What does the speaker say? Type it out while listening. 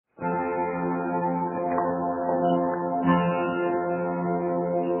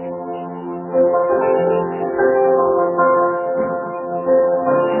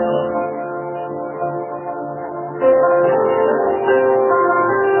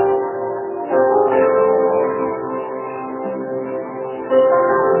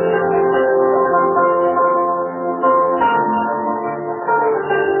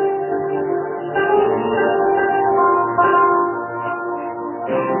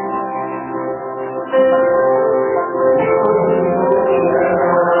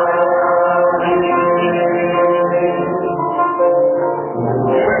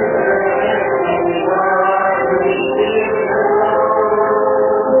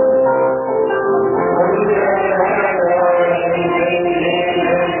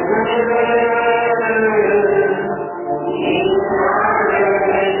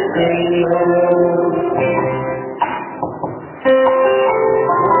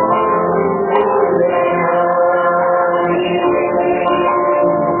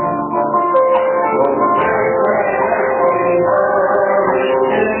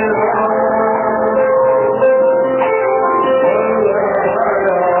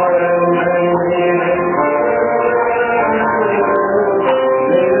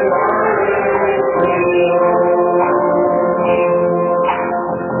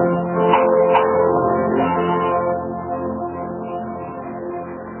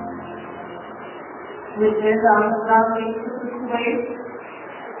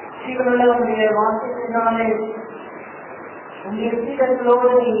ஜீவனுள்ளவருடைய வார்த்தையினாலே உங்களுடைய சீடர்களோடு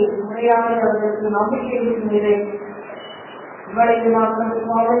நீங்கள் முறையாக அவர்களுக்கு நம்பிக்கை இருக்கிறீர்களே. இவ்வளவு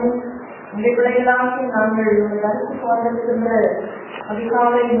நாட்களுக்காக இந்த பிள்ளைகளாக நாங்கள் கருத்து பார்த்திருக்கின்ற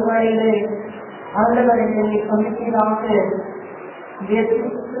அதிகாலை வேளையிலே ஆண்டவர் எங்களை சந்திப்பதாக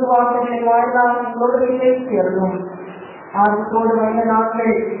திருவாசனை வாழ்நாள் சேரணும். ஆர்வத்தோடு வந்த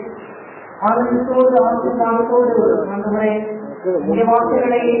நாட்கள் ஆனந்தத்தோடு ஆசிரியத்தோடு ஆண்டவரை இந்த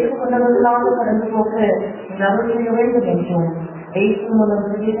வார்த்தைகளை ஏற்றுக்கொண்டவர்களாக கடந்து போக நம்பிக்கை வேண்டும் என்றும் ஏற்று மூலம்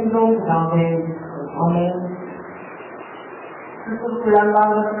இருக்கின்றோம்.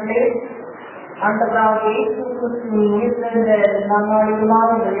 அன்பானவர்களே, ஆண்டவராக இயேசு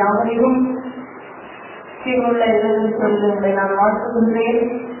நாங்கள் யாவரையும் சீருள்ள இறைவனை நான் வாழ்த்துகின்றேன்.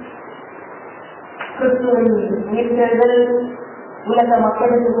 கிறிஸ்துவின் உயிர்த்தெழுதல் உலக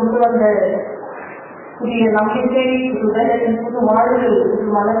மக்களுக்கு கொண்டு வந்த புதிய நம்பிக்கை, புது வாழ்வு, புது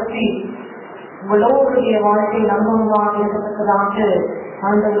வளர்ச்சி உங்களோடைய வாழ்க்கை நம்பகமாக இருக்கத்தக்கதாக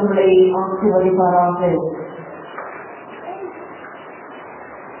ஆண்டவர்களை ஆசீர்வதிப்பாராக.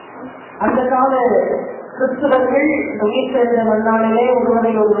 அந்த கால கிறிஸ்தவர்கள் இந்த உயிர்த்தெழுந்த நன்னாளிலே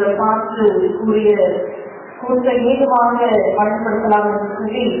ஒருவரை ஒருவரை பார்த்து கூறிய கூட்டை மீதுமாக பயன்படுத்தலாம் என்று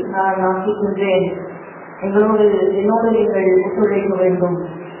சொல்லி நான் ஆசிக்கின்றேன். என்னோடு நீங்கள் ஒத்துழைக்க வேண்டும்.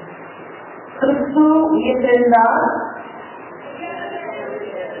 கிறிஸ்து உயிர்த்தெழுந்தார்.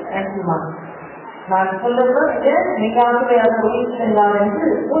 நான் சொல்லுவது நீங்காகவே அவர் உயிர்த்தெழுந்தார் என்று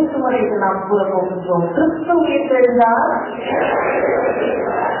மூன்று முறைக்கு நாம் கூற போகின்றோம். கிறிஸ்து உயிர்த்தெழுந்தார்,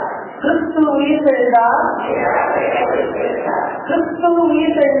 கிறிஸ்து உயிர்த்தெழுந்தார், கிறிஸ்து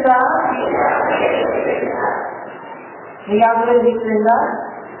உயிர்த்தெழுந்தார், நீங்காகவே உயிர்த்தெழுந்தார்.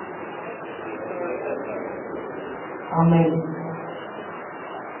 ஆமென்.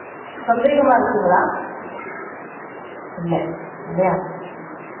 சந்தேகமா இருக்குங்களா? இல்ல இல்லையா?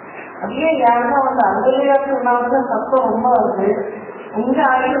 அப்படியே யாருன்னா வந்து அங்கேயா சொன்னாங்க சத்தம் ரொம்ப வருது. உங்க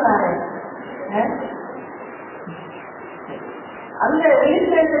ஆகிடுவாங்க. அந்த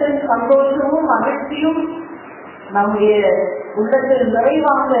உயிர்த்தெழுதலின் சந்தோஷமும் மகிழ்ச்சியும் நம்முடைய உள்ளத்தில்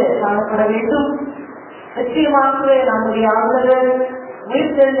நிறைவாக காணப்பட வேண்டும். நிச்சயமாகவே நம்முடைய ஆண்டவர்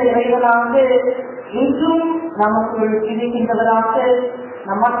உயிர்த்தெழுந்த இறைவனாக இன்றும் நமக்குள் இருக்கின்றவராக,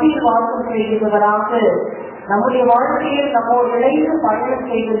 நம் மத்தியில் வாசம் செய்கின்றவராக, நம்முடைய வாழ்க்கையில் நம்மோடு இணைந்து பயணம்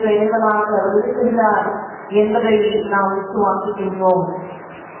செய்கின்ற இறைவனாக அவர் இருக்கின்றார் என்பதை நாம் விசுவாசிக்கின்றோம்.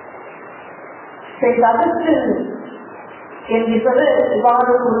 என்பவர்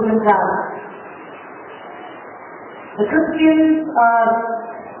இவ்வாறு கூறுகின்றார். The Christians are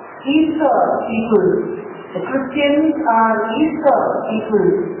Easter people. The Christians are Easter people.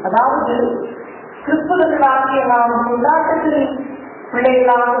 அதாவது கிறிஸ்தவர்களாகிய நாம் கொண்டாட்டத்தில்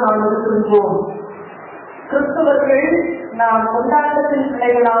பிள்ளைகளாக நாம் இருக்கின்றோம். கிறிஸ்தவர்கள் நாம் கொண்டாட்டத்தின்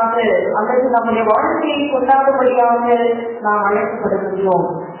பிள்ளைகளாக அல்லது நம்முடைய வாழ்க்கையை கொண்டாடும்படியாக நாம் அழைக்கப்படுகின்றோம்.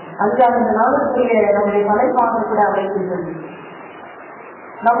 அது அந்த நாளுக்குரிய நம்முடைய தலைப்பாக கூட அமைக்கின்றது.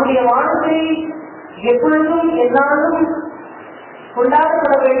 நம்முடைய வாழ்க்கை எப்பொழுதும் எல்லாரும்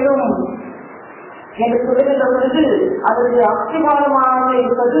கொண்டாடப்பட வேண்டும் என்று சொல்லுகின்ற பொழுது அதற்கு அஸ்திவாரமாக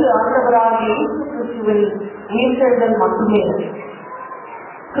இருப்பது ஆண்டவராகிய இயேசு கிறிஸ்துவின் உயிர்த்தெழுதல் மட்டுமே.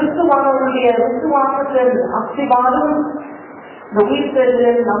 கிறிஸ்துவானவருடைய விசுவாசத்தின் அஸ்திவாரம் இந்த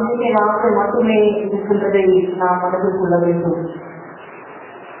உயிர்த்தெழுதல் நம்பிக்கையாக மட்டுமே இருக்கின்றதை நாம் மனதில் கொள்ள வேண்டும்.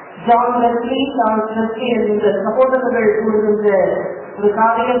 ஜான் வெஸ்லி, சார்ல்ஸ் வெஸ்லி என்கின்ற சகோதரர்கள் கூறுகின்ற ஒரு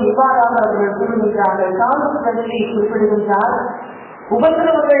காரியம் இவ்வாறாக அவர்கள் கூறுகின்றார்கள். சார்ல்ஸ் வெஸ்லி குறிப்பிடுகின்றார்,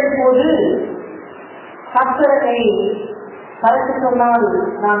 உபத்திரவங்கள் போது கர்த்தரை பறக்க சொன்னால்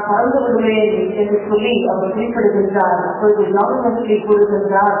நான் பறந்து விடுவேன் என்று சொல்லி அவர் குறிப்பிடுகின்றார். அப்பொழுது ஜான் வெஸ்லி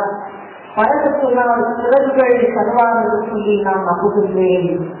கூறுகின்றார், பறக்க சொன்னால் சிறகுகள் தருவார் என்று சொல்லி நான் நம்புகின்றேன்.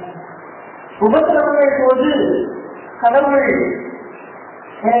 உபத்திரவங்கள் போது கடவுள்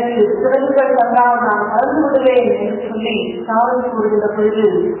எனக்கு சிறகுகள் தந்தால் நான் பறந்து விடுவேன் என்று சொல்லி சார்ல்ஸ் கூறுகின்ற பொழுது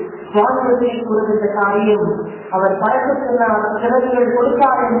ஜான் வெஸ்லி கூறுகின்ற காரியம், அவர் பறக்க சொன்னால் சிறகுகள்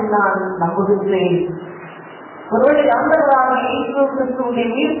கொடுத்தார் என்று நான் நம்புகின்றேன். ஒருவரை ஆண்டவராக இயேசு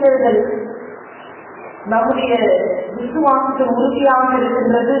கிறிஸ்துவின் உயிர்த்தெழுதல் நம்முடைய விசுவாசத்தில் உறுதியாக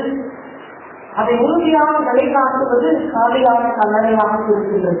இருக்கின்றது. அதை உறுதியாக நிலைநாட்டுவது காலியான கல்லறையாக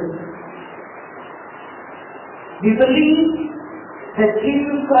இருக்கின்றது. We believe that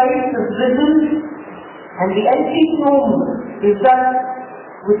Jesus Christ is risen and the empty tomb is that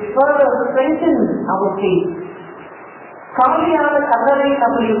which further strengthens our faith. காலியான கல்லறை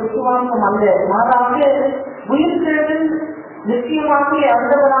நம்முடைய விசுவாசம் அல்ல, மாறாக உயிர்த்தெழுதல் நிச்சயமாக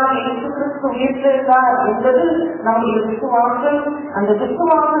ஆண்டவராக இயேசு கிறிஸ்து உயிர்த்தெழுந்தார் என்பது நம்முடைய விசுவாசம். அந்த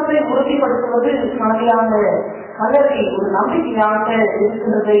விசுவாசத்தை உறுதிப்படுத்துவது மாதிரியான கலரை ஒரு நம்பிக்கையாக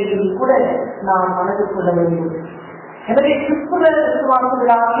இருக்கிறதை கூட நாம் மனதில் கொள்ள வேண்டும். எனவே கிறிஸ்துவ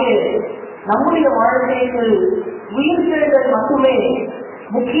விசுவாசங்களாக நம்முடைய வாழ்க்கைக்கு உயிர்த்தெழுதல் மட்டுமே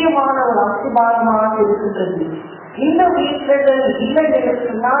முக்கியமான ஒரு அஸ்திபாரமாக இருக்கின்றது. இந்த உயிர்த்தெழுதல் இல்லை என்று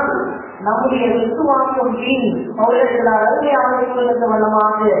சொன்னால் நம்முடைய விசுவாசம் வீண். பவுலர்களால் அருமையாக சொல்லுகிற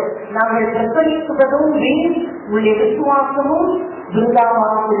வண்ணமாக நாங்கள் பிரசரிப்பதும் வீண், உங்களுடைய விசுவாசமும்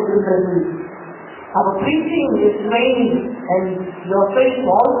விருதாவாக இருக்கின்றது. Our preaching is vain and your faith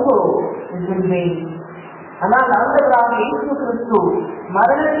also is in vain. ஆனால் ஆண்டவராக இயேசு கிறிஸ்து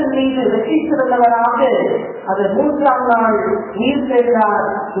மரணத்தின் மீது வெற்றி சிறந்தவராக அவர் 3ஆம் நாள் உயிர்த்தெழுந்தார்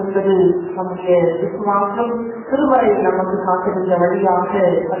என்பது நம்முடைய விசுவாசம். திருமறை நமக்கு காட்டுகின்ற வழியாக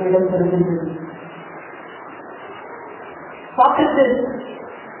அது இடம்பெறுகின்றது. சாக்ரட்டிஸ்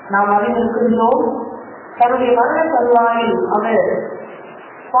நாம் அறிந்திருக்கின்றோம். தன்னுடைய மரண தருவாயில் அவர்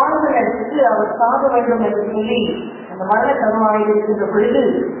பாடங்கள் எடுத்து அவர் சாக வேண்டும் என்று சொல்லி அந்த மரண தருவாயில் இருக்கின்ற பொழுது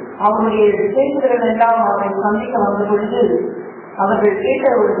அவருடைய செய்திகள் எல்லாம் அவரை சந்திக்க வந்த பொழுது அவர்கள் கேட்ட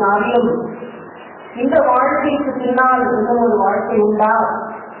ஒரு காரியம், இந்த வாழ்க்கைக்கு பின்னால் இன்னும் ஒரு வாழ்க்கை உண்டா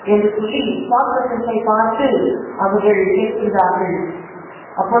என்று சொல்லி சாக்ரட்டிஸை பார்த்து அவர்கள் கேட்கின்றார்கள்.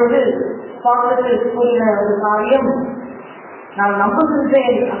 அப்பொழுது சாக்ரட்டிஸ் கூறின ஒரு காரியம், நான்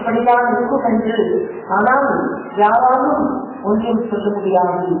நம்புகின்றேன் அப்படிதான் இருக்கும் என்று, ஆனால் யாராலும் ஒன்றும் சொல்ல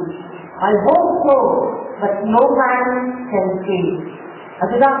முடியாது. I hope so, but no man can say.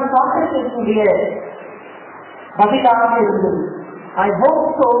 அதுதான் சாக்ரட்டிஸுடைய பதிலாக இருந்தது. I hope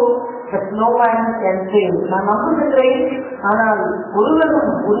so, but no man can say. நான் நம்புகின்றேன், ஆனால்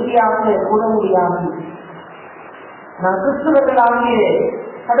ஒருவரும் உறுதியாக கூற முடியாது. நான் கிறிஸ்துவர்களாகிய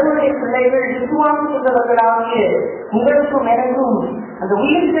கடவுளுடைய பிள்ளைகள், விசுவாசித்தவர்களாகிய உங்களுக்கும் எனக்கும் அந்த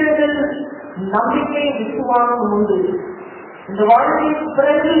உயிர்த்தெழுதல் நம்பிக்கை விசுவாசம் உண்டு. இந்த வாழ்க்கைக்கு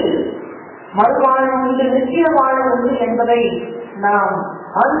பிறகு மறுவாழ்வு உண்டு, நிச்சய வாழ்வு உண்டு என்பதை நாம்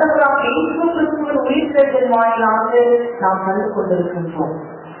ஆண்டவராக இயேசு கிறிஸ்துவின் உயிர்த்தெழுதல் வாயிலாக நாம் கண்டு கொண்டிருக்கின்றோம்.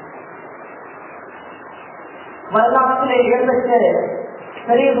 வரலாற்றிலே இடம்பெற்ற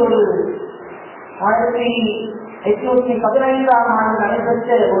பெரியதொரு 1815ஆம் ஆண்டு நடைபெற்ற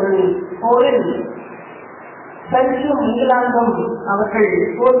ஒரு போரில் பிரெஞ்சும் இங்கிலாந்தும் அவர்கள்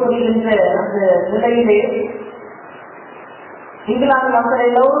போர் புரிகின்ற அந்த நிலையிலே இங்கிலாந்து மக்கள்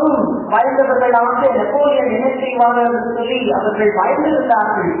எல்லோரும் வாழ்ந்தவர்களாக நெப்போலியன் என்ன செய்வார் என்று சொல்லி அவர்கள்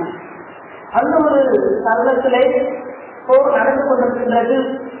வாழ்ந்திருந்தார்கள். அந்த ஒரு தருணத்திலே போர் நடந்து கொண்டிருக்கின்றது.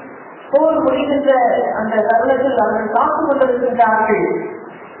 போர் முடிகின்ற அந்த தருணத்தில் அவர்கள் காத்துக் கொண்டிருக்கின்றார்கள்.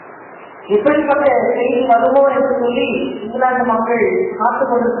 எப்படிப்பட்ட செய்தி வருமோ என்று சொல்லி இங்கிலாந்து மக்கள்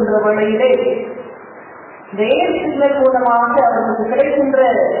காத்துக் கொண்டிருக்கின்ற வேளையிலே இந்த ஏர் சிக்னல் மூலமாக அவர்களுக்கு கிடைக்கின்ற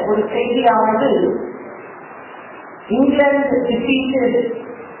ஒரு செய்தியானது இங்கிலாந்து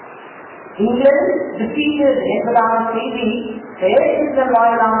டிஃபீட்டட் என்பதான செய்தி ஏர் சிக்னல்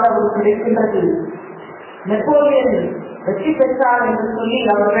வாயிலாக அவர்களுக்கு கிடைக்கின்றது. நெப்போலியன் வெற்றி பெற்றார் என்று சொல்லி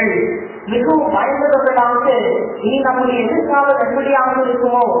அவர்கள் மிகவும் பயந்தவர்களாக இனி நம்முடைய எதிர்காலம் எப்படியாக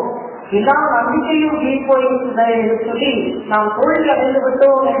இருக்குமோ, எல்லா நம்பிக்கையும் வீண் போயிருக்கிறது என்று சொல்லி நாம் தோல்வி அடைந்து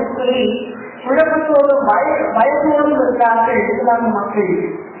விட்டோம் என்று சொல்லி குழப்பத்தோடும் பயத்தோடும் இருக்கிறார்கள் இஸ்லாமிய மக்கள்.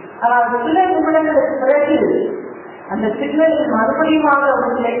 ஆனால் சில நிமிடங்களுக்கு பிறகு அந்த சிக்னல் மறுபடியும்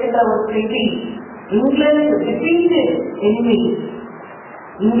அவர்கள் கிடைக்கின்ற ஒரு செய்தி, England defeated enemy,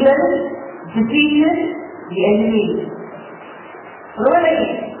 England defeated enemy. ஒருவேளை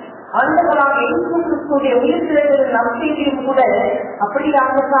ஆண்டவராக இயேசு கிறிஸ்துவின் உயிர்த்தெழுதல் நம்பிக்கையும் கூட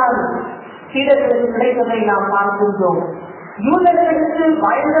அப்படியாகத்தான் சீடர்களுக்கு கிடைத்ததை நாம் பார்க்கின்றோம். யூதர்களுக்கு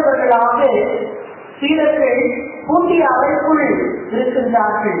பயந்தவர்களாக சீடர்கள் பூட்டிய அறைக்குள்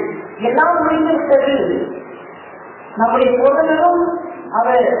இருக்கின்றார்கள். எல்லாம் முடிந்துவிட்டது, நம்முடைய போதகரும்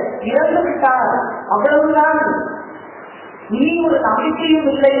அவர் இறந்து விட்டார், அவ்வளவுதான், இனி ஒரு நம்பிக்கையும்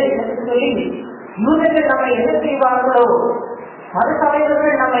இல்லை என்று சொல்லி யூதர்கள் நம்மை என்ன செய்வார்களோ, மறு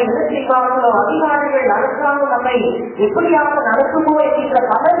தலைவர்கள் நம்மை என்ன செய்வார்களோ, அதிகாரிகள் அரசாங்கம் நம்மை எப்படியாக நடக்குமோ என்கின்ற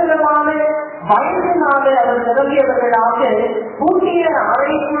பலவிதமான பயத்தினால அவர் நிரம்பியவர்களாக பூட்டிய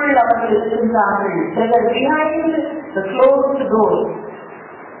அறைக்குள் அவர்கள் இருக்கின்றார்கள்.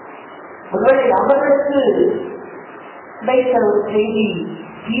 ஒருவேளை அவர்களுக்கு கிடைத்த ஒரு செய்தி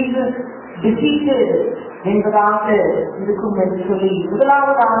ஜீசஸ் டிஃபீட்டட் என்பதாக இருக்கும் என்று சொல்லி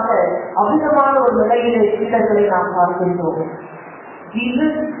முதலாவதாக அமிதமான ஒரு நிலையிலே சீடர்களை நாம் பார்க்கின்றோம்.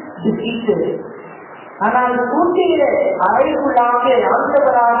 Jesus defeated. ஆனால் பூட்டிய அறைக்குள்ளாக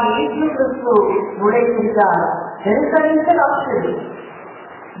ஆண்டவராக இயேசு கிறிஸ்து நுழைகின்றார்.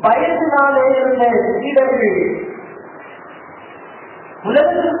 பயத்தினாலே இருந்த சீடர்கள்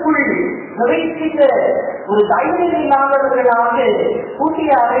உலகத்திற்குள் நுழைக்கின்ற ஒரு தைரியம் இல்லாதவர்களாக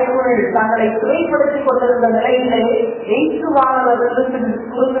கூட்டிய அறைக்குள் தங்களை துறைப்படுத்திக் கொண்டிருந்த நிலையிலே இயேசுவானவர்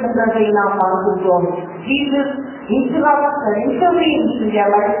குறிப்பிடுகிறதை நாம் பார்க்கின்றோம்.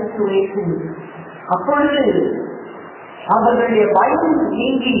 அப்பொழுது அவர்களுடைய பயம்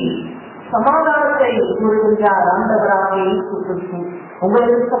நீங்கி சமாதானத்தை கூறுகின்றார் ஆண்டவராக இயேசு கிறிஸ்து.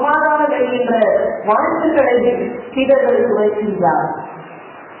 உங்களுக்கு சமாதானம் என்கின்ற வாழ்த்துக்களை சீடர்களுக்கு வைக்கின்றார்.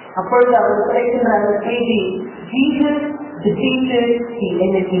 அப்பொழுது அவர் கிடைக்கின்ற அந்த செய்தி, Jesus defeated the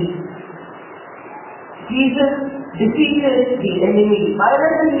enemy. Jesus defeated the enemy.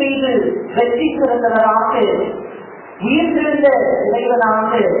 மரணத்தின் மீது வெற்றி சிறந்தவராக உயிர்த்தெழுந்த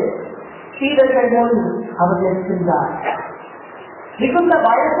இறைவனாக சீடர்கள் முன் அவர் நிற்கின்றார். மிகுந்த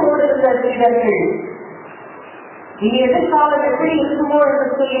பயத்தோடு இருந்த சீடர்கள் இனி எதிர்காலம் எப்படி இருக்குமோ என்று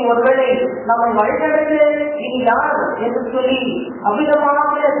சொல்லி ஒருவேளை நம்மை வழிநடத்த இனி யார் என்று சொல்லி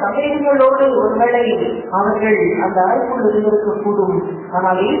அமிதமான சந்தேகங்களோடு ஒருவேளை அவர்கள் அந்த அறைக்குள் இருந்திருக்கக்கூடும்.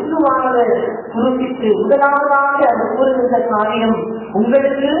 ஆனால் இயேசுவானவர் குறிப்பிட்டு முதலாவதாக அவர் கூறுகின்ற காரியம்,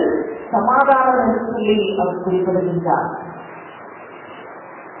 உங்களுக்கு சமாதானம் என்று சொல்லி அவர் குறிப்பிடுகின்றார்.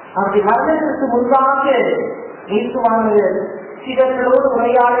 அவருடைய மரணத்திற்கு முன்பாக இயேசுவானவர் சீடர்களோடு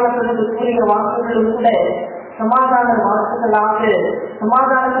உரையாடுவதற்கு கூறிய வாக்குகளும் கூட சமாதான வாக்குகளாக,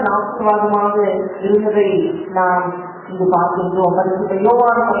 சமாதானத்தின் ஆசீர்வாதமாக இருந்ததை நாம் இங்கு பார்க்கின்றோம். அதற்கு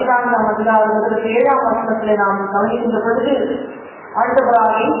யோவான் 14ஆம் அதிகாரம் 7ஆம் வசனத்திலே நாம் கவனிக்கின்ற பொழுது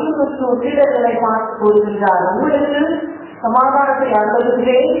ஆண்டவராக இயேசு கிறிஸ்து சீடர்களை பார்த்து கூறுகின்றார், உங்களுக்கு சமாதானத்தை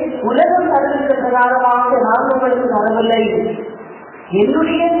அனுபவிக்கிறேன், உலகம் தருகின்ற பிரகாரமாக நான் உங்களுக்கு தரவில்லை,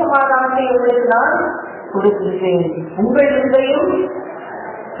 என்னுடைய சமாதானத்தை உங்களுக்கு நான் கொடுக்கின்றேன், உங்கள் இருந்தையும்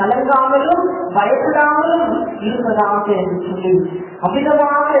கலங்காமலும் பயப்படாமலும் இருப்பதாக என்று சொல்லி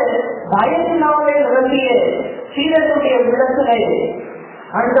அமிதமாக பயத்தினாலே நிரம்பிய சீடர்களுடைய உள்ளத்திலே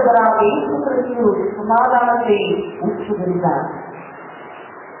ஆண்டவராக இயேசு கிறிஸ்து சமாதானத்தை ஊற்றுகின்றார்.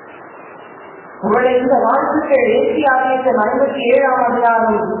 அவருடைய இந்த வாழ்த்துக்கள் ஏசியாவின் 57ஆம்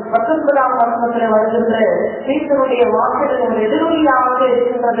அதிகாரம் 19ஆம் வசனத்தில் வருகின்ற கிறிஸ்துவுடைய வாக்குகள் எதிரொலியாக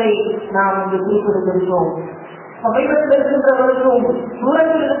இருக்கின்றதை நாம் இங்கு குறிப்பிடுகின்றோம். சமீபத்தில் இருக்கின்றவர்களுக்கும்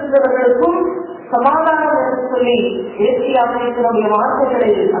தூரத்தில் இருக்கின்றவர்களுக்கும் சமாதானம் என்று சொல்லி ஏசியாவினுடைய வார்த்தைகளை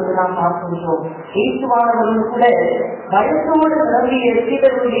அங்கு நாம் பார்க்கின்றோம். இயேசுவானவர்கள் கூட பயத்தோடு நிரம்பிய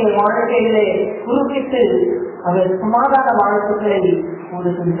சீடர்களுடைய வாழ்க்கையிலே குறிப்பிட்டு அவர் சமாதான வாழ்த்துக்களை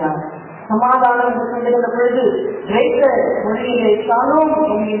கூறுகின்றார். சமாதானம் சொல்லுகின்ற பொழுது கிரேக்க மொழியிலே ஷாலோம்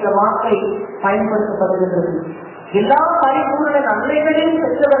என்கின்ற வார்த்தை பயன்படுத்தப்படுகின்றது. எல்லா பரிபூர்ண நன்மைகளையும்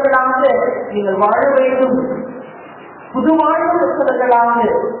பெற்றவர்களாக நீங்கள் வாழ வேண்டும், புது வாழ்வு பெற்றவர்களாக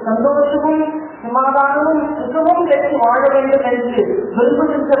சந்தோஷமும் சமாதானமும் சுகமும் பெற்று வாழ வேண்டும் என்று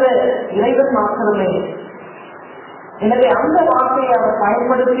விரும்புகின்றவர் இறைவன் மாத்திரமே. எனவே அந்த வார்த்தையை அவர்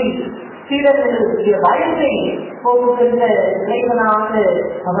பயன்படுத்தி சீடர்களுடைய வயதை போகுகின்ற இறைவனாக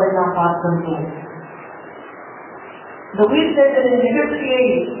அவரை நாம் பார்க்கின்றோம். இந்த உயிர்த்தெழுதலின் நிகழ்ச்சியை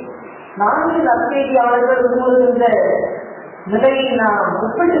 4 நற்செய்தியாளர்கள் கூறுகின்ற நிலையை நாம்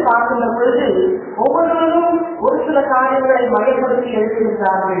ஒப்பிட்டு பார்க்கின்ற பொழுது ஒவ்வொருவரும் ஒரு சில காரியங்களை மையப்படுத்தி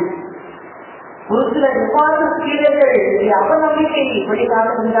எழுதுகின்றார்கள். ஒரு சில விவாத சீடர்கள் அவநம்பிக்கையை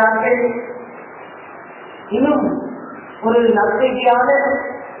வெளிக்காட்டுகின்றார்கள். இன்னும் ஒரு நற்செய்தியாளர்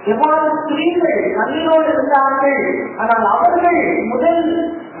எவ்வாறு ஸ்திரீகள் கண்ணீரோடு இருந்தார்கள், ஆனால் அவர்கள் முதல்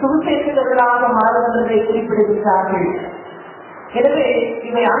சுவிசேஷகர்களாக மாறுவதை குறிப்பிடுகின்றார்கள். எனவே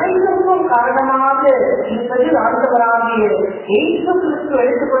இவை அனைத்துக்கும் காரணமாக இருப்பது ஆண்டவராகிய இயேசு கிறிஸ்து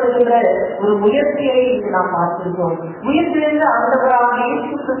எடுத்துக் கொள்கின்ற ஒரு முயற்சியை நாம் பார்க்கின்றோம். முயற்சியிலிருந்து ஆண்டவராகிய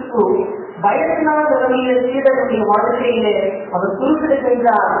இயேசு கிறிஸ்து பயத்தினால் நிரம்பிய சீடருடைய வாழ்க்கையிலே அவர்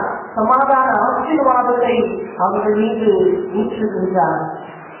குறிப்பிடுகின்றார், சமாதான ஆசீர்வாதத்தை அவர்கள் மீது ஊற்றுகின்றார்.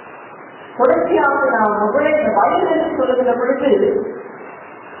 தொடர்ச்சியாக நாம் இந்த பயம் என்று சொல்லுகின்ற பொழுது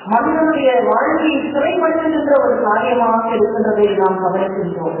மனிதனுடைய வாழ்க்கையை சிறைப்படுத்துகின்ற ஒரு காரியமாக இருக்கின்றதை நாம்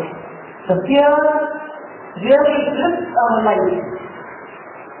கவனிக்கின்றோம்.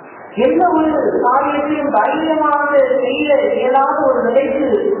 எந்த ஒரு காரியத்தையும் தைரியமாக செய்ய இயலாத ஒரு நிலைக்கு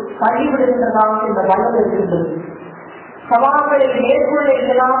தள்ளிவிடுகின்றதாக இந்த பயம் இருக்கின்றது. சவால்களை மேற்கொள்ள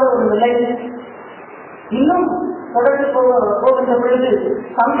இயலாத ஒரு நிலை, இன்னும் தொடர்ந்து போகின்ற பொழுது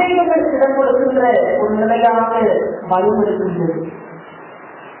சந்தேகங்கள் இடம் கொடுக்கின்ற ஒரு நிலையாக பயம் இருக்கின்றது.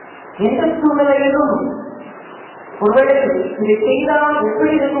 எந்த சூழ்நிலையிலும் ஒருவேளை இதை செய்தால்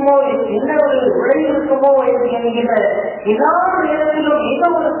எப்படி இருக்குமோ, என்ன ஒரு விளைவு இருக்குமோ என்கிற எல்லா நேரத்திலும் ஏதோ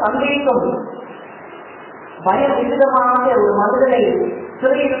ஒரு சந்தேகம் பயம் விதமாக ஒரு மனிதனை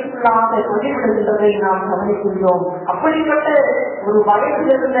சிறையிற்குள்ளாக சொல்லிவிடுகின்றதை நாம் கவனிக்கின்றோம். அப்படிப்பட்ட ஒரு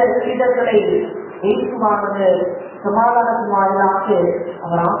பயத்தில் இருந்த சீடர்களை இயேசுவானவர் சமாதானத்தின் வாயிலாக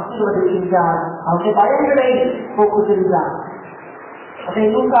அவர் ஆசீர்வதிக்கின்றார். அவருடைய பயங்களை போக்குகின்றார். அதை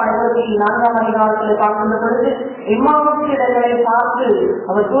லூக்கா 24ஆம் அதிகாரத்தில் பார்க்கின்ற பொழுது எம்மாவுக்கிடங்களை பார்த்து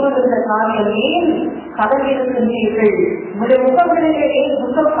அவர் கூறுகின்ற காரியம், ஏன் கதவிருக்கின்றீர்கள், உங்களுடைய முகங்களிலே ஏன்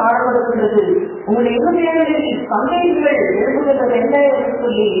துக்கம் காணப்படுகின்றது, உங்களுடைய இருதயங்களில் சந்தேகங்கள் எழுதுகின்றது என்ன என்று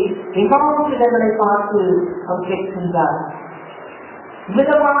சொல்லி எம்மாவுக்கிடங்களை பார்த்து அவர் கேட்கின்றார்.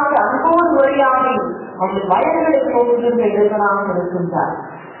 விதமாக அன்போடு உரையாடி அவருடைய பயங்களை போக்குகின்ற இறைவனாக இருக்கின்றார்.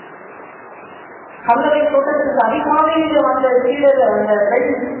 கல்லறை தோட்டத்திற்கு அதிகாலையில் வந்த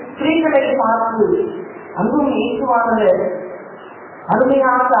ஸ்திரீகளை பார்த்து அங்கும் இயேசுவானது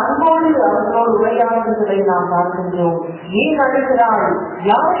அருமையாக அன்போடு அவர்களோடு உரையாடுகின்றதை நாம் பார்க்கின்றோம். ஏன் அழுகிறாள்,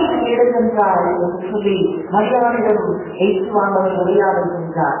 யாரை எடுக்கின்றாள் என்று சொல்லி மரியாதையிடம் இயேசுவானவர்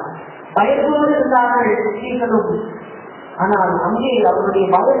உரையாடுகின்றார். பயத்தோடு இருந்தார்கள் ஸ்திரீகளும். ஆனால் அங்கே அவருடைய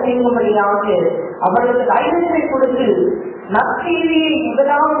பயம் நீங்கும்படியாக அவர்களுக்கு தைரியத்தை கொடுத்து நற்செய்தியை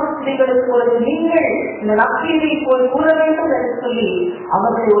முதலாவது ஸ்திரீகளுக்கு பொழுது நீங்கள் இந்த நற்செய்தியை போய் கூற வேண்டும் என்று சொல்லி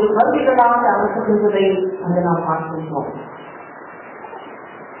அவர்களை ஒரு கருவிகளாக அனுப்புகின்றதை அங்கு நாம் பார்க்கின்றோம்.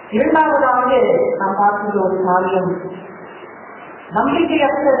 இரண்டாவதாக நாம் பார்க்கின்ற ஒரு காரியம்,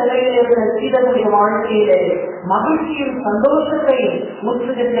 நம்பிக்கையற்ற நிலையில் இருந்த சீடனுடைய வாழ்க்கையிலே மகிழ்ச்சியும் சந்தோஷத்தை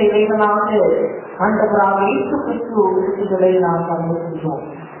முற்றுகின்ற இறைவனாக ஆண்டவராக இயேசு கிறிஸ்து இருக்கின்றதை நாம் கண்டுகின்றோம்.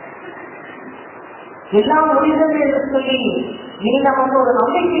 எல்லாம் முடிந்தது என்று சொல்லி இனி நமக்கு ஒரு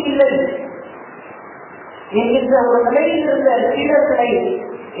நம்பிக்கை இல்லை என்கின்ற ஒரு நிலையில் இருந்த சீடர்களை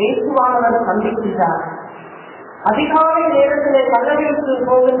இயேசுவானவர் சந்திக்கின்றார். அதிகாலை நேரத்திலே கல்லறைக்கு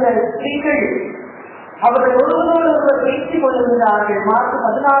போகின்ற ஸ்திரீகள் அவர்கள் ஒருவரோடு ஒருவர் பேசிக் கொள்கின்றார்கள். மார்க்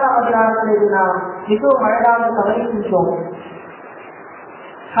 16ஆம் அதிகாரத்தில் நாம் மிகவும் அழகாக கவனிக்கின்றோம்.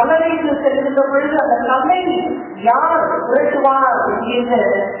 கல்லறைக்கு செல்கின்ற பொழுது அந்த கல்லை யார் புரட்டுவார் என்கின்ற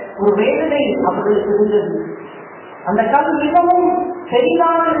ஒரு வேதனை அவர்களுக்கு இருந்தது. அந்த கல் மிகவும்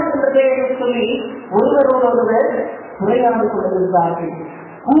பெரிதாக இருக்கின்றது என்று சொல்லி ஒருவரோடு ஒருவர் உரையாடி கொண்டிருந்தார்கள்.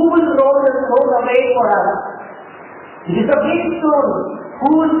 கூகுள் ரோடு ரோடவே போறார்.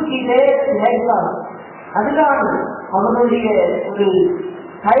 அதுதான் அவனுடைய ஒரு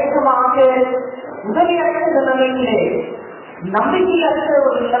தயக்கமாக உதவியற்ற நிலையிலே, நம்பிக்கையற்ற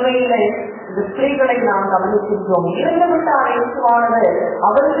ஒரு நிலைமையிலே இந்த ஸ்திரீகளை நாம் கவனிக்கின்றோம். இறந்துவிட்டார் இயேசுவானவர்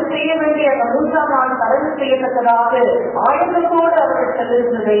அவருக்கு செய்ய வேண்டிய அந்த 3ஆம் நாள் கடந்து செய்யத்தக்கதாக ஆயத்தத்தோடு அவர்கள்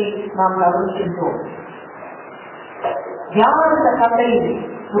செல்கின்றதை நாம் கவனிக்கின்றோம். யார் இந்த கல்லை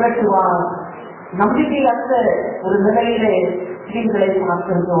புரட்டுவார்? நம்பிக்கையற்ற ஒரு நிலையிலே ஸ்திரீகளை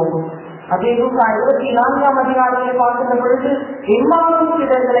பார்க்கின்றோம். அதே லூக்கா 24ஆம் அதிகாரத்தை பார்க்கின்ற பொழுது எம்மாவும்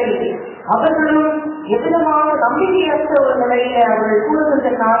இடங்களை அவர்களும் எவ்விதமான நம்பிக்கையற்ற ஒரு நிலையிலே அவர்கள் கூறுகின்ற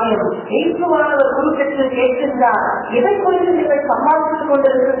காரியம், இயேசுவானவர் குறுக்கெட்டு கேட்கின்றார், எதை குறித்து நீங்கள் சமாளித்துக்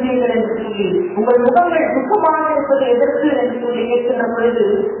கொண்டிருக்கின்றீர்கள் என்று சொல்லி, உங்கள் முகங்கள் துக்கமாக இருப்பது எதற்கு என்று சொல்லி கேட்கின்ற பொழுது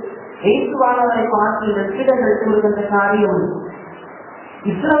இயேசுவானவரை பார்த்து இந்த சீடர்கள் கூறுகின்ற காரியம்,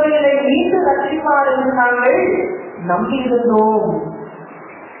 இஸ்ரவேலை மீண்டும் ரட்சிப்பார் என்று நாங்கள் நம்பியிருந்தோம்.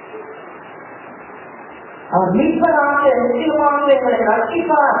 அவர் மீட்பதாக நிச்சயமாக எங்களை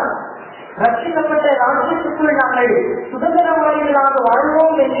ரட்சிப்பார், ரட்சிக்கப்பட்ட ராஜ்யத்துக்குள் நாங்கள் சுதந்திரவாதிகளாக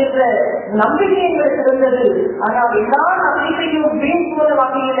வாழ்வோம் என்கின்ற நம்பிக்கை எங்களுக்கு இருந்தது. ஆனால் எல்லா நம்பிக்கையும் வீண் போன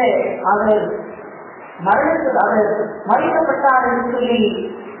வகையிலே அவர் மறைக்கப்பட்டார் என்று சொல்லி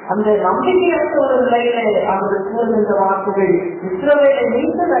அந்த நம்பிக்கையற்ற ஒரு நிலையிலே அவர்கள் கூறுகின்ற வாக்குகள், இஸ்ரவேலை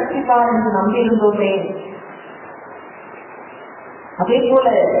மீண்டும் ரட்சிப்பார் என்று நம்பியிருந்தோமே. அதே போல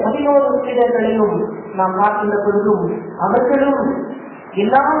 11 சீடர்களையும் நாம் பார்க்கின்ற பொழுதும் அவர்களும்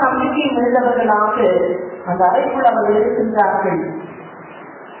எல்லா நம்பிக்கையும் இருந்தவர்களாக அந்த அறைக்குள் அவர்கள் இருக்கின்றார்கள்.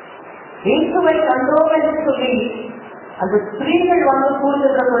 இயேசுவை கண்டோம் என்று சொல்லி அந்த ஸ்திரீகள் வந்து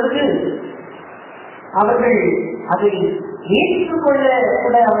கூறுகின்ற பொழுது அவர்கள் அதை ஏற்றுக்கொள்ள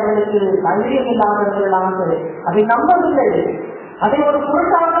கூட அவர்களுக்கு தைரியமில்லாதவர்களாக அதை நம்பவில்லை, அதை ஒரு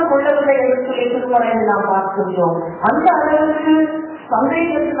பொருட்டாக கொள்ளவில்லை என்று சொல்லி திருமறையை நாம் பார்க்கின்றோம். அந்த அளவுக்கு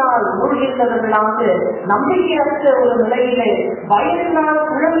சந்தேகத்தினால் மூழ்கின்றவர்களாக நம்பிக்கையற்ற ஒரு நிலையிலே பயத்தினால்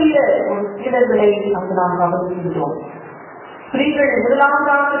குழம்பிய ஒரு சீடர்களை அங்கு நாம் கவனிக்கின்றோம். ஸ்திரீகள்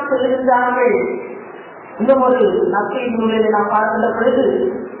முதலாவதாக செல்கின்றார்கள். இன்னும் ஒரு நற்செய்தி நூலில் நாம் பார்க்கின்ற பொழுது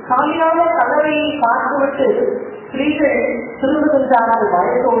காலியான கல்லறையை பார்த்துவிட்டு ஸ்திரீகள் திரும்புகின்றார்கள்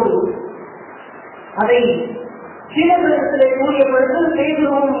பயத்தோடு. அதை சீடர்களிடத்திலே கூறிய பொழுது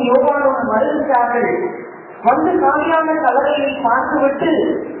பேதுருவும் யோவானும் வருகின்றார்கள். வந்து காலியான கல்லறையை பார்த்துவிட்டு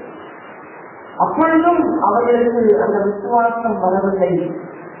அப்பொழுதும் அவர்களுக்கு அந்த விசுவாசம் வரவில்லை.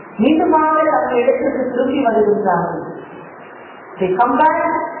 மீண்டுமாக அந்த இடத்துக்கு திரும்பி வருகின்றார்கள். They come back,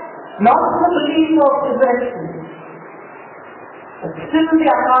 not the belief of resurrection, but still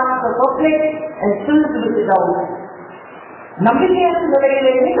their hearts were perplexed and filled with doubt. நம்பிக்கையான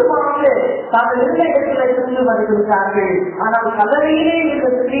நிலையிலே மீண்டுமாக தாங்கள் இருந்த இடத்துல இருந்து வருகின்றார்கள். ஆனால் கல்லறையிலே இருந்த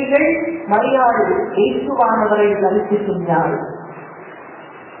ஸ்திரீகள் மரியாள் இயேசுவானவரை தரிசிக்கின்றாள்.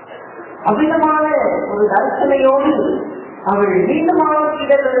 அவ்விதமான ஒரு தரிசனையோடு அவள் மீண்டுமான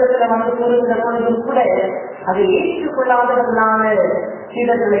சீடர்களிடத்துல வந்து கூறுகிற பொழுதும் கூட அதை ஏற்றுக்கொள்ளாதவர்களான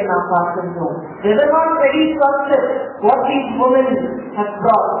சீடர்களை நாம் பார்க்கின்றோம்.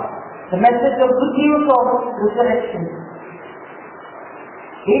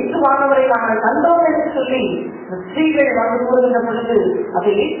 இயேசுவானவரை நாங்கள் கண்டோம் என்று சொல்லி ஸ்திரீகள் வந்து கூறுகின்ற பொழுது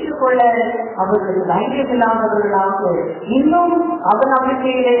அதை ஏற்றுக்கொள்ள அவர்கள் தைரியம் இல்லாதவர்களாக இன்னும்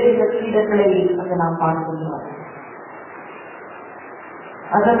அவநம்பிக்கையிலே இருந்த சீடர்களை அங்கு நாம் பார்க்கின்றோம்.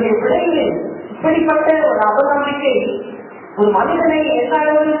 அதனுடைய விளைவு இப்படிப்பட்ட ஒரு அவநம்பிக்கை ஒரு மனிதனை எந்த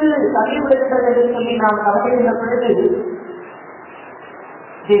அளவிற்கு தள்ளிவிடுகிறது என்று சொல்லி நாம் கவனிக்கின்ற பொழுது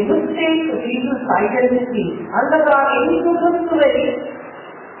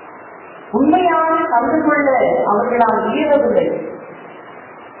உண்மையாக கண்டுகொள்ள அவர்களால் இயலவில்லை.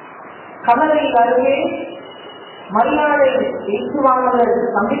 கமலை அருகே மரியாளை இயேசுவானவர்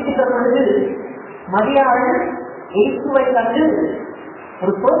சந்திக்கின்ற பொழுது மரியாள் இயேசுவை கண்டு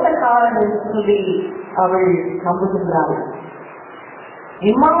ஒரு தோட்டக்காரன் என்று சொல்லி அவள் நம்புகின்றாள்.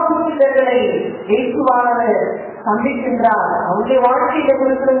 இம்மாவட்டங்களை இயேசுவானவர் சந்திக்கின்றார். அவருடைய வாழ்க்கையில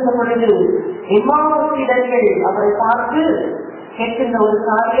குறிப்பிடுகின்ற பொழுது இம்மாவட்டங்கள் அவரை பார்த்து கேட்கின்ற ஒரு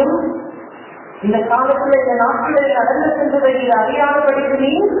காரியம், இந்த காலத்தில் இந்த நாட்களில் நடந்து சென்றதை அறியாதபடிக்கு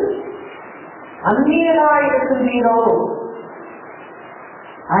நீர் அந்நியராய் இருக்கின்றீரோ,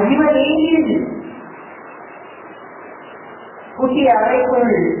 அறிவநீர் புதிய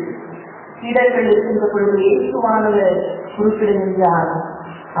அறைக்குள் சீடர்கள் இருக்கின்ற பொழுது இயேசுவானவர் குறிப்பிடுகின்றார்.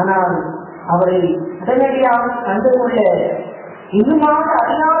 ஆனால் அவரை உடனடியாக கண்டுகொள்ள இன்னுமாக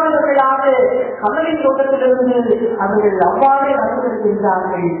அறியாதவர்களாக கமலை தோட்டத்திலிருந்து அவர்கள் அவ்வாறே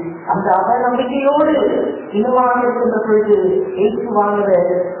வந்திருக்கின்றார்கள். அந்த அவநம்பிக்கையோடு இன்னுமாக இருக்கின்ற பொழுது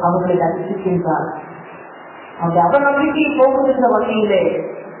இயேசுவானவர் அவர்களை தரிசிக்கின்றார். அந்த அவநம்பிக்கை போகின்ற வகையிலே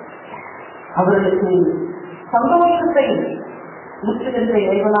அவர்களுக்கு சந்தோஷத்தை முற்றுகின்ற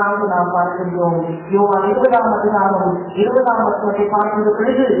இறைவனாக நாம் பார்க்கின்றோம். யோவான் 20ஆம் அதிகாரம் 20ஆம் வசனத்தை பார்க்கின்ற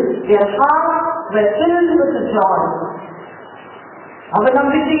பொழுது அவர்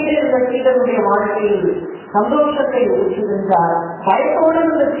நம்பிக்கையிலே இருந்த சீடருடைய வாழ்க்கையில் சந்தோஷத்தை ஊற்றுகின்றார். பயத்தோடு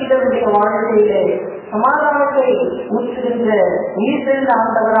இருந்த சீடருடைய வாழ்க்கையிலே சமாதானத்தை ஊற்றுகின்ற உயிர்த்தெழுந்த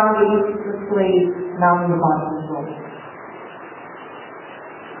ஆண்டவராக இயேசு கிறிஸ்துவை நாம் பார்க்கின்றோம்.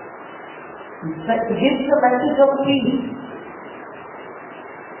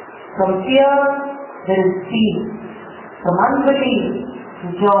 From fear there is peace. From unbelief to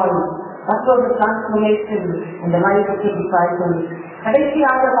joy. That was the transformation in the life of the disciples.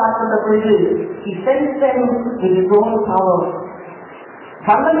 கடைசியாக பார்க்கின்ற பொழுது he sends them with his own power.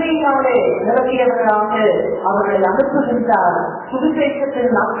 வல்லமையினாலே நிரம்பியவர்களாக அவர்களை அனுப்புகின்றார்.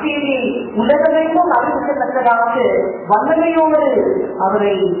 சுவிசேஷத்தின் நற்செய்தியை உலகமெங்கும் அறிவிக்கத்தக்கதாக வல்லமையோடு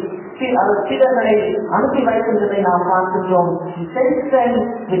அவரை அவர் சீடர்களை அனுப்பி வைக்கின்றதை நாம் பார்க்கின்றோம்.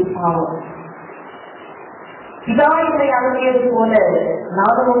 பிதாயினை அனுப்பியது போல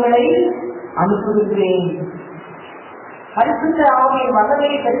நானும் உங்களை அனுப்புகின்றேன். பரிசுத்த ஆவியின்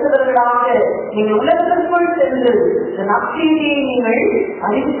வல்லமையை பெற்றவர்களாக நீங்கள் உலகத்திற்குள் சென்று இந்த நற்செய்தியை நீங்கள்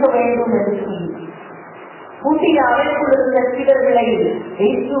அறிவிக்க வேண்டும் என்று சொல்லி கூட்டிய அறைக்குள் இருந்த சீடர்களை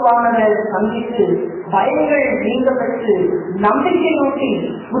இயேசுவானவர் சந்தித்து பயங்கள் நீங்க பெற்று நம்பிக்கையூட்டி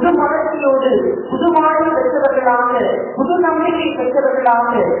புது மனர்ச்சியோடு புது வாழ்வு பெற்றவர்களாக புது நம்பிக்கை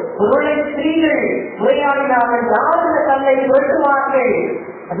பெற்றவர்களாக ஒருவரை ஸ்திரீகள் உரையாடினார்கள். யார் இந்த கல்லை புரட்டுவார்கள்,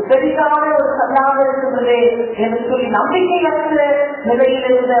 அது பெரிதான ஒரு கல்லாக இருக்கின்றதே என்று சொல்லி நம்பிக்கையற்ற நிலையில்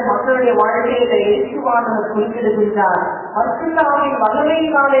இருந்த மக்களுடைய வாழ்க்கையில இயேசுவானவர் குறிப்பிடுகின்றார். பரிசுத்தாவின்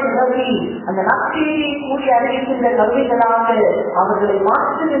வல்லமையினாலே நிரம்பி அந்த நற்செய்தியை கூறி அறிவிக்கின்ற கருவிகளாக அவர்களை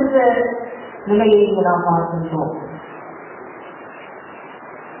மாற்றுகின்ற நிலையை இங்கு நாம் பார்க்கின்றோம்.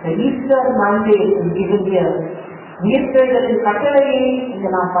 உயிர்த்தெழுதலின் கட்டளையை இங்கு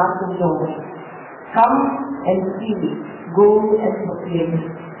நாம் பார்க்கின்றோம். Come and see, go and proclaim.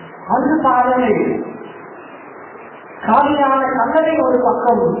 அன்று பாருங்கள், காலியான கல்லறை ஒரு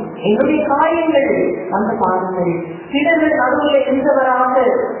பக்கம், என்னுடைய காயங்கள் வந்து பாருங்கள். சீடர்கள் நடுவில் இருந்தவராக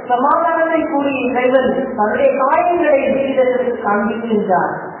சமாதானத்தை கூறிய இறைவன் தன்னுடைய காயங்களை சீடர்களுக்கு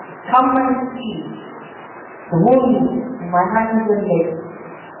காண்பிக்கின்றார். Come and see the wounds in my hands and legs.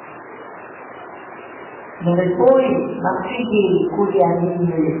 நீங்கள் போய் நற்செய்தியை கூறி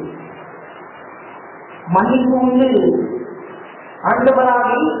அறிவீர்கள். மன்னிப்பு உண்டு, ஆண்டவராக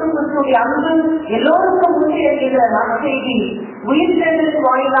இயேசு கிறிஸ்துவின் அன்பு எல்லோருக்கும் உண்டு என்கிற நற்செய்தி உயிர்த்தெழுதலின்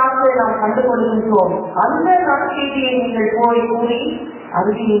வாயிலாக நாம் கண்டுகொள்கின்றோம். அந்த நற்செய்தியை நீங்கள் போய் கூறி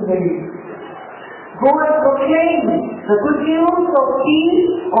அறிவியுங்கள். Go and proclaim the good news of peace,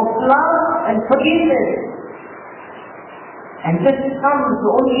 of love and forgiveness. And this comes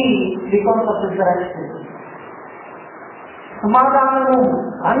only because of resurrection. சமாதானமும்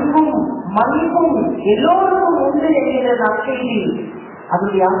அன்பும் மன்னிப்பும் எல்லோருக்கும் உண்டு என்கிற நற்செய்தி,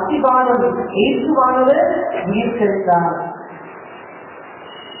 அதனுடைய அஸ்திவாரம் இயேசுவானவர் உயிர்த்தெழுந்தார்.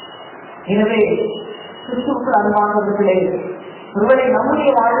 எனவே கிறிஸ்துவுக்கு அன்பானவர்களே, ஒருவரை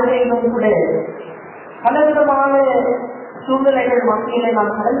நம்முடைய வாழ்க்கையிலும் கூட பலவிதமான சூழ்நிலைகள் மத்தியிலே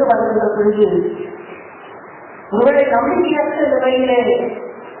நாம் கடந்து வருகின்ற பொழுது, ஒருவரை நம்பிக்கையற்ற நிலையிலே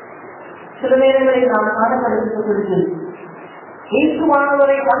சில நேரங்களில் நாம் காணப்படுகின்ற பொழுது,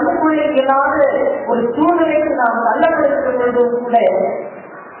 இயேசுவானவரை கண்டுகொள்ள இயலாத ஒரு சூழ்நிலைக்கு நாம் தள்ளப்படுகின்ற பொழுதும் கூட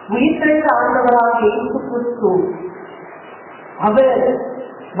உயிர்த்தெழுந்த ஆண்டவராக இயேசு கிறிஸ்து அவர்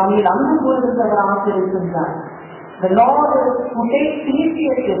நம்மில் அன்பு கூறுகின்றவராக இருக்கின்றார். The Lord who takes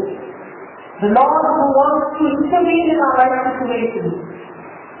initiative, the Lord who wants to intervene in our life situations,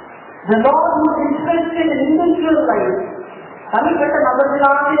 the Lord who is interested in individual life. தனிப்பட்ட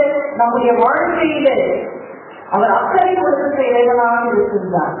நபர்களாக நம்முடைய வாழ்க்கையிலே அவர் அக்கறை கொடுக்கின்ற இறைவனாக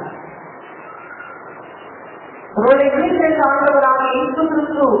இருக்கின்றார். ஒருவரை உயிர்த்தெழுந்த ஆண்டவராக இயேசு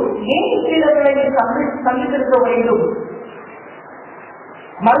கிறிஸ்து ஏன் சீடர்களை சந்தித்திருக்க வேண்டும்?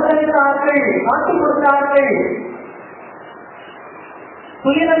 மறுதளித்தார்கள், காட்டிக் கொடுத்தார்கள்.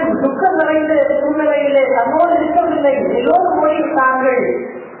 துயரம் துக்கம் நிறைந்த சூழ்நிலையிலே தன்னோடு இருக்கவில்லை, எல்லோரும் ஓடிவிட்டார்கள்.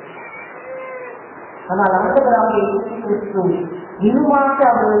 ஆனால் ஆண்டவராக இயேசு கிறிஸ்து இன்னுமாக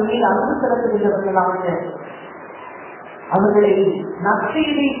அவர்கள் மீது அன்பு செலுத்துகின்றவர்களாக அவர்களை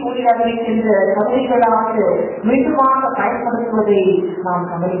நற்செய்தி கூறி அறிவிக்கின்ற கதைகளாக மீண்டுமாக பயன்படுத்துவதை நாம்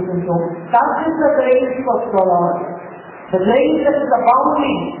கவனிக்கின்றோம்.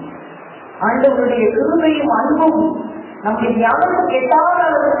 ஆண்டவருடைய கிருபையும் அன்பும் நம்முடைய ஞானத்துக்கு எட்டாத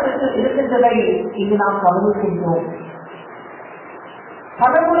அளவிற்கு இருக்கின்றதை இங்கு நாம் கவனிக்கின்றோம்.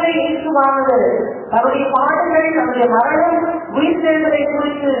 பலமுறை இயேசுவானவர் அவருடைய பாடுகள், நம்முடைய மரணம், உயிர்த்தெழுதலை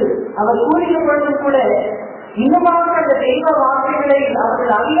குறித்து அவர் கூறிய பொழுது கூட இன்னுமாக அந்த தெய்வ வார்த்தைகளை அவர்கள்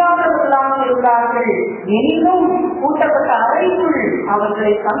அறியாதவர்களாக இருந்தார்கள். எனினும் கூட்டப்பட்ட அறைக்குள்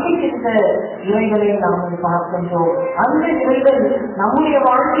அவர்களை சந்திக்கின்ற இறைவனை நாம் பார்க்கின்றோம். அந்த இறைவன் நம்முடைய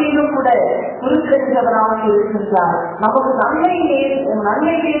வாழ்க்கையிலும் கூட குறிப்பிடுகின்றவராக இருக்கின்றார். நமக்கு நன்மை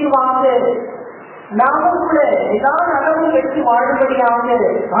ஏதுவாக நாமும் கூட எல்லா நலமும் வெற்றி வாழும்படியாக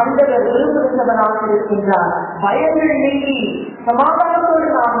ஆண்டவர் விரும்புகின்றவராக இருக்கின்றார். பயங்கள் நீங்கி சமாதானத்தோடு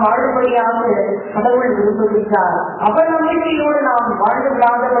நாம் வாழும்படியாக கடவுள் விரும்புகின்றார். அவநம்பிக்கையோடு நாம் வாழ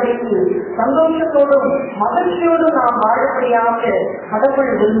விடாதபடிக்கு சந்தோஷத்தோடும் மகிழ்ச்சியோடும் நாம் வாழும்படியாக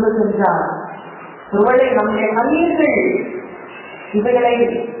கடவுள் விரும்புகின்றார். ஒருவேளை நம்முடைய கண்ணீர்கள் இவைகளை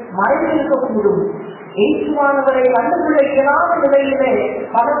மறைந்திருக்கக்கூடும். இயேசுவானவரை கண்டுகொள்ள இயலாத நிலையிலே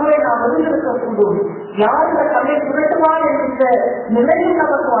பலமுறை நாம் இருந்திருக்கக்கூடும். யார் இந்த கண்ணை புரட்டுவார் என்கின்ற நிலையில்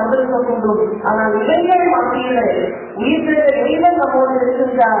நமக்கு வந்திருக்கக்கூடும். ஆனால் இளைஞர் மத்தியிலே உயிர்த்தெழுந்த இறைவன் நம்மோடு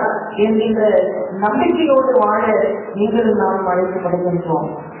இருக்கின்றார் என்கின்ற நம்பிக்கையோடு வாழ நீங்களும் நாம் அழைக்கப்படுகின்றோம்.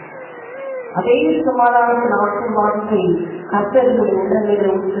 அதே சமாதானத்தின் ஆசீர்வாதத்தை கர்த்தருடைய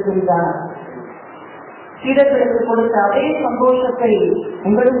உள்ளங்களில் ஊற்றுகின்றார். சீடர்களுக்கு கொடுத்த அதே சந்தோஷத்தை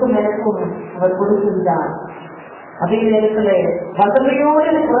உங்களுக்கும் எனக்கும் அவர் கொடுக்கின்றார். அதே நேரத்தில்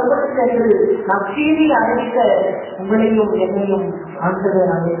வல்லமையோடு புறப்பட்டு சென்று நாம் செய்தி அறிவிக்க உங்களையும் என்னையும்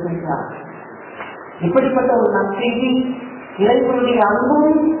ஆண்டவர் அழைக்கின்றார். இப்படிப்பட்ட ஒரு நற்செய்தி, இறைவனுடைய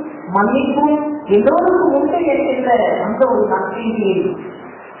அன்பும் மன்னிப்பும் எல்லோருக்கும் உண்டு என்கின்ற அந்த ஒரு நற்செய்தியை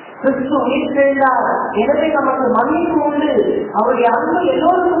கிறிஸ்து உயிர்த்தெழுந்தார், எனவே நமக்கு மன்னிப்பு உண்டு, அவருடைய அன்பு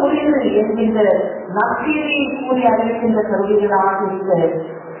எல்லோருக்கும் உரியது என்கின்ற நற்செய்தியை கூறி அறிவிக்கின்ற கருவிகளாக இருந்த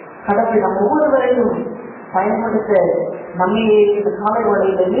கடவுள் நம் ஒவ்வொருவரையும் பயன்படுத்த நம்மையே இந்த காலை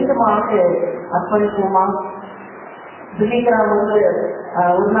வழியில மீண்டுமாக அர்ப்பணிப்போமா? திலீகராம்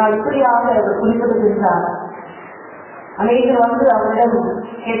ஒரு நாள் இப்படியாக அவர் குறிப்பிடுகின்றார். அநேகர் அவரிடம்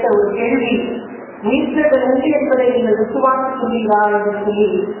கேட்ட ஒரு கேள்வி, உயிர்த்தெழுதல் உண்டு என்பதை நீங்கள் விசுவாசிக்கிறீர்களா என்று சொல்லி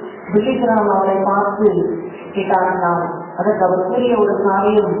திலீகராம் அவரை பார்த்து கேட்டார்களாம். அதற்கு அவர் கூறிய ஒரு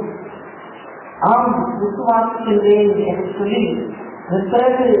காரியம், ஆம் விசுவாசிக்கின்றேன் என்று சொல்லி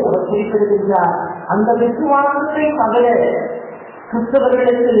பிறகு அவர் குறிப்பிடுகின்றார். அந்த விசுவாசத்தை தவிர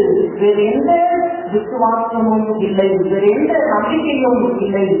கிறிஸ்தவர்களுக்கு வேறு எந்த விசுவாசமும் இல்லை, வேறு எந்த நம்பிக்கையும்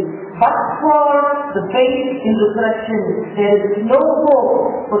இல்லை. But for the faith in resurrection, there is no hope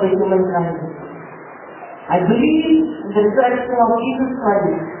for the humankind. I believe in the resurrection of Jesus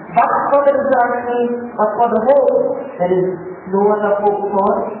Christ. But for the resurrection, but for the hope, there is no other hope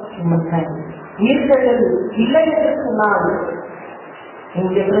for humankind. உயிர்த்தெழுதல் இல்லை என்று சொன்னால்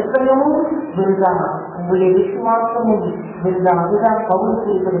உங்களுடைய பிரசங்கமும் விருதான், உங்களுடைய விசுவாசமும் விருதான். அதுதான் பவுல்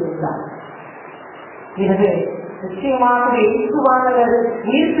குறிப்பிடுகிறார். எனவே நிச்சயமாகவே இயேசுவானவர்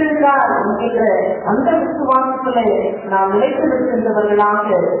உயிர்த்தெழுந்தார் என்கின்ற அந்த விசுவாசத்திலே நாம் நிலைத்திருக்கின்றவர்களாக,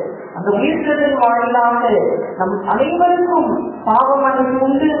 அந்த உயிர்த்தெழுதல் வாயிலாக நம் அனைவருக்கும் பாவமன்னிப்பு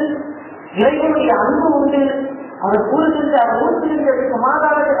உண்டு, இறைவனுடைய அன்பு உண்டு, அவர் கூறுகின்ற அவர் ஊற்றுகின்ற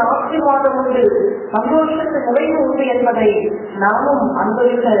சமாதானத்தின் ஆசீர்வாதம் உண்டு, சந்தோஷத்தின் நிறைவு உண்டு என்பதை நாமும்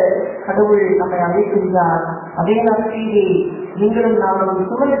அனுபவிக்க கடவுள் நம்மை அழைக்கின்றார். அதே நம்பிக்கை நீங்களும் நானும்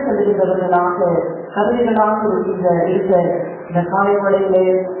சுமந்து செல்கின்றவர்களாக கருவிகளாக இருக்க இந்த காலை வேளையிலே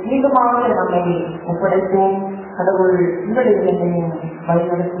மீண்டுமாக நம்மை ஒப்படைப்போம். கடவுள் உங்களை என்னையும்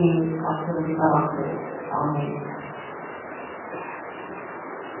பயன்படுத்தி ஆசீர்வதிப்பாராக. ஆமென்.